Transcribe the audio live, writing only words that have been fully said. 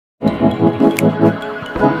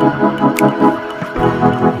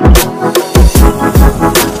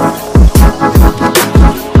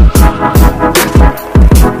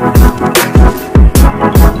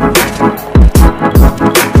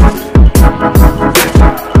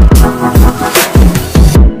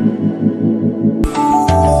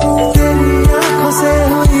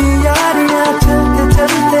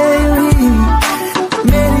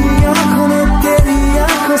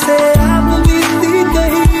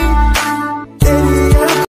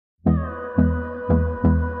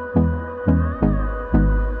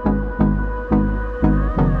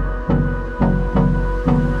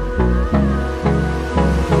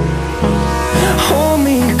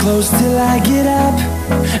Till I get up,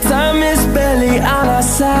 time is barely on our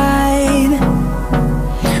side.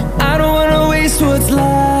 I don't wanna waste what's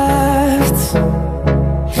left.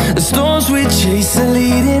 The storms we chase are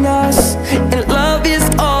leading us, and love is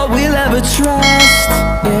all we'll ever trust.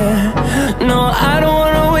 Yeah, no, I don't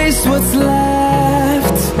wanna waste what's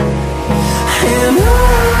left. And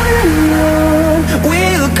on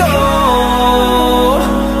we'll go,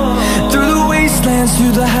 through the wastelands,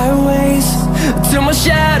 through the highways, till my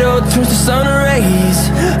shadow turns to sun rays.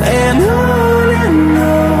 And on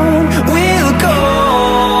we'll go,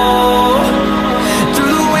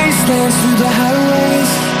 through the wastelands, through the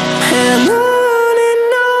highways, and on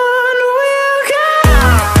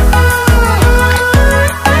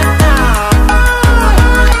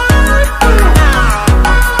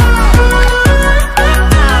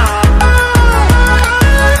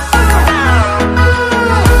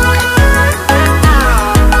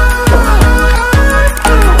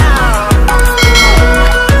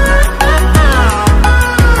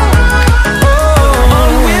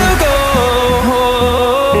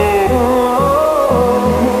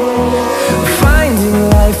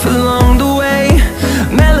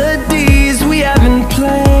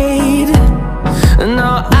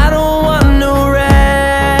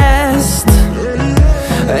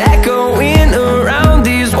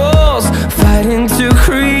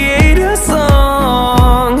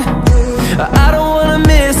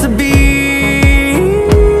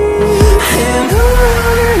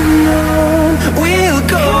we'll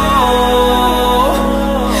go.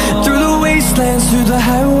 Through the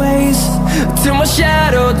highways, till my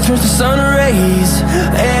shadow turns to sun rays.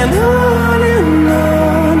 And on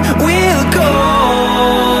we'll go,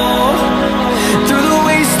 through the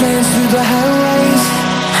wastelands, through the highways,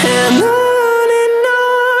 and on.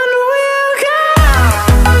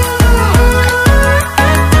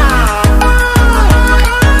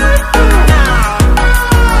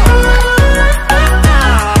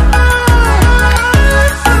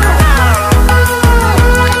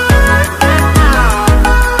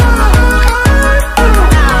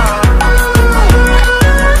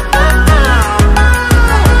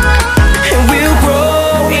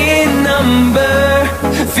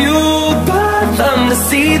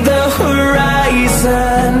 See the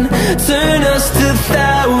horizon, turn us to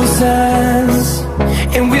thousands,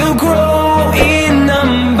 and we'll grow in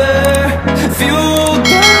number, fueled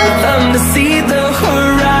by them. To see the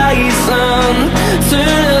horizon,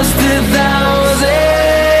 turn us to thousands,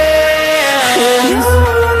 and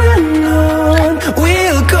on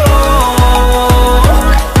we'll go,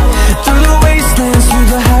 through the wastelands, through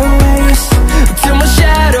the highways, till my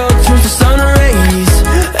shadow turns to sun rays.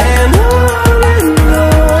 And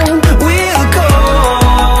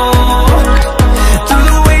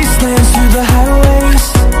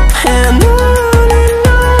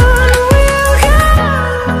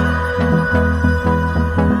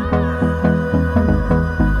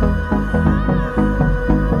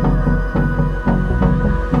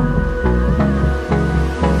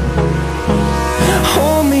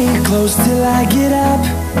close till I get up,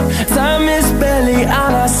 time is barely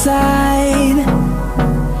on our side.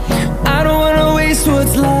 I don't wanna waste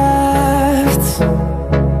what's left.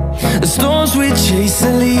 The storms we chase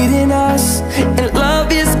are leading us, and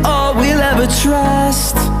love is all we'll ever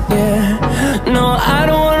trust. Yeah, no, I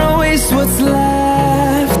don't wanna waste what's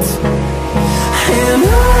left. And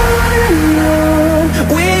on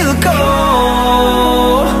we'll go,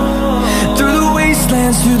 through the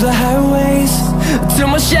wastelands, through the highways, till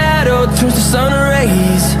my shadow turns to sun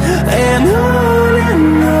rays. And on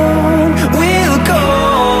we'll go,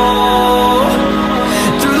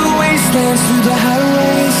 through the wastelands, through the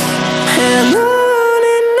highways, and on.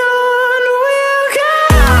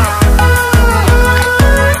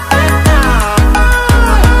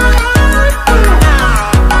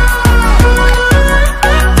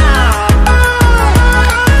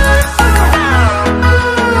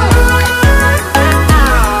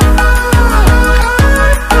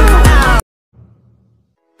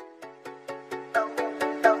 Oh.